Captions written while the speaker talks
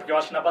Porque eu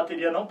acho que na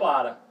bateria não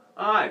para.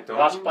 Ah, então...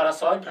 Eu acho que para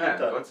só a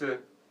guitarra. Pode ser.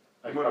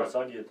 Aí para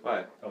só a guitarra.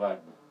 Vai. Então vai.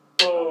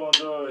 1,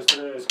 2,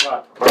 3,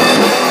 4.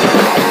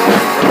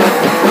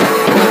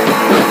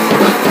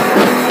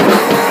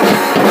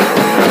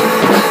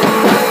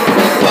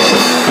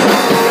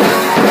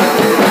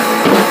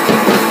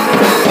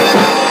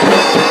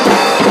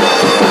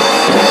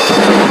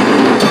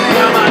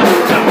 É uma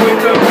luta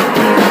muito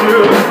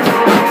difícil,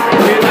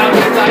 e na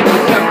verdade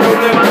isso é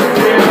problema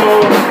seu.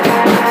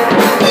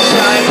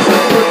 Já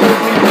escuto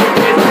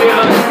que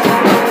difícil,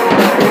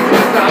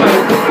 você sabe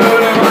que o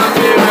problema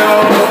meu.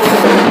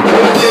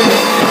 Você me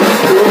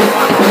disse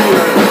uma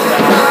criança,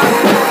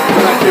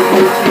 pra que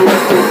motivo é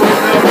seu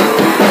problema.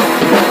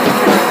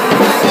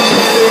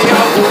 Tem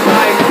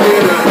alguma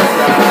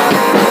esperança,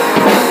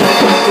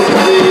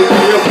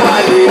 eu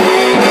falhei.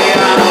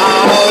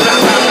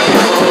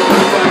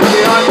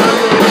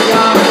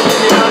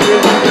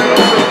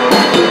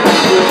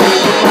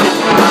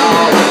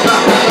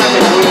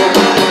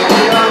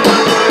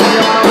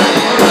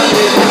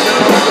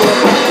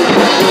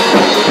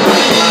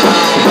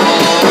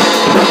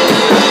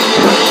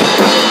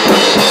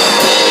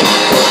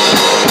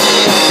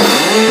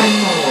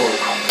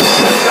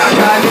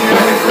 Carinho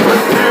é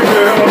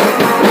impossível,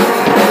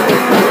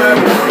 é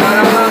ficar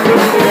ao lado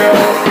seu,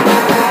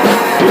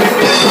 e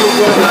mesmo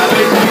quando a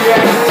noite é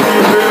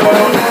incrível,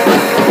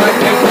 vai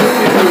ter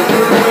tudo,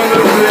 tudo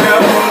menos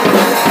eu.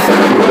 Você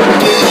me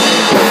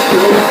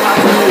uma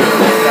criança,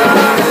 eu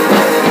não sei,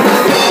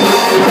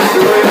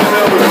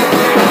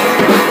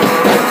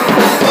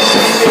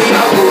 tem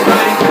alguma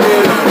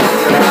esperança,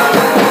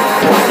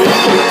 e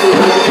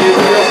tudo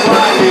isso eu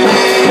falhei.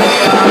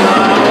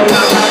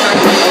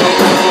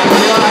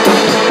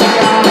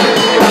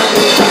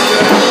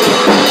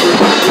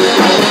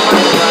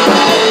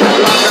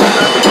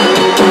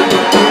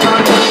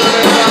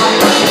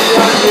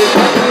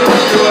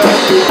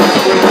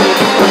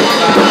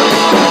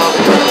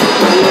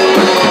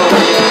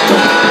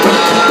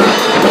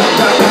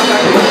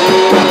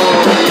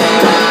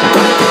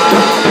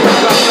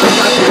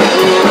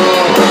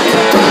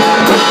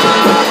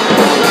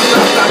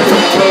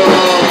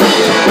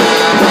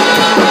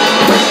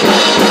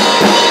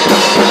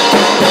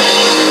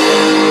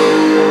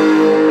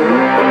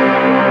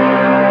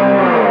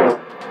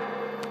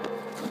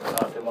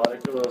 Tem uma hora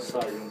que eu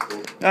saí um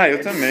pouco. Ah, eu é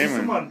também,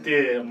 difícil mano.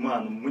 manter,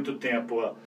 mano, muito tempo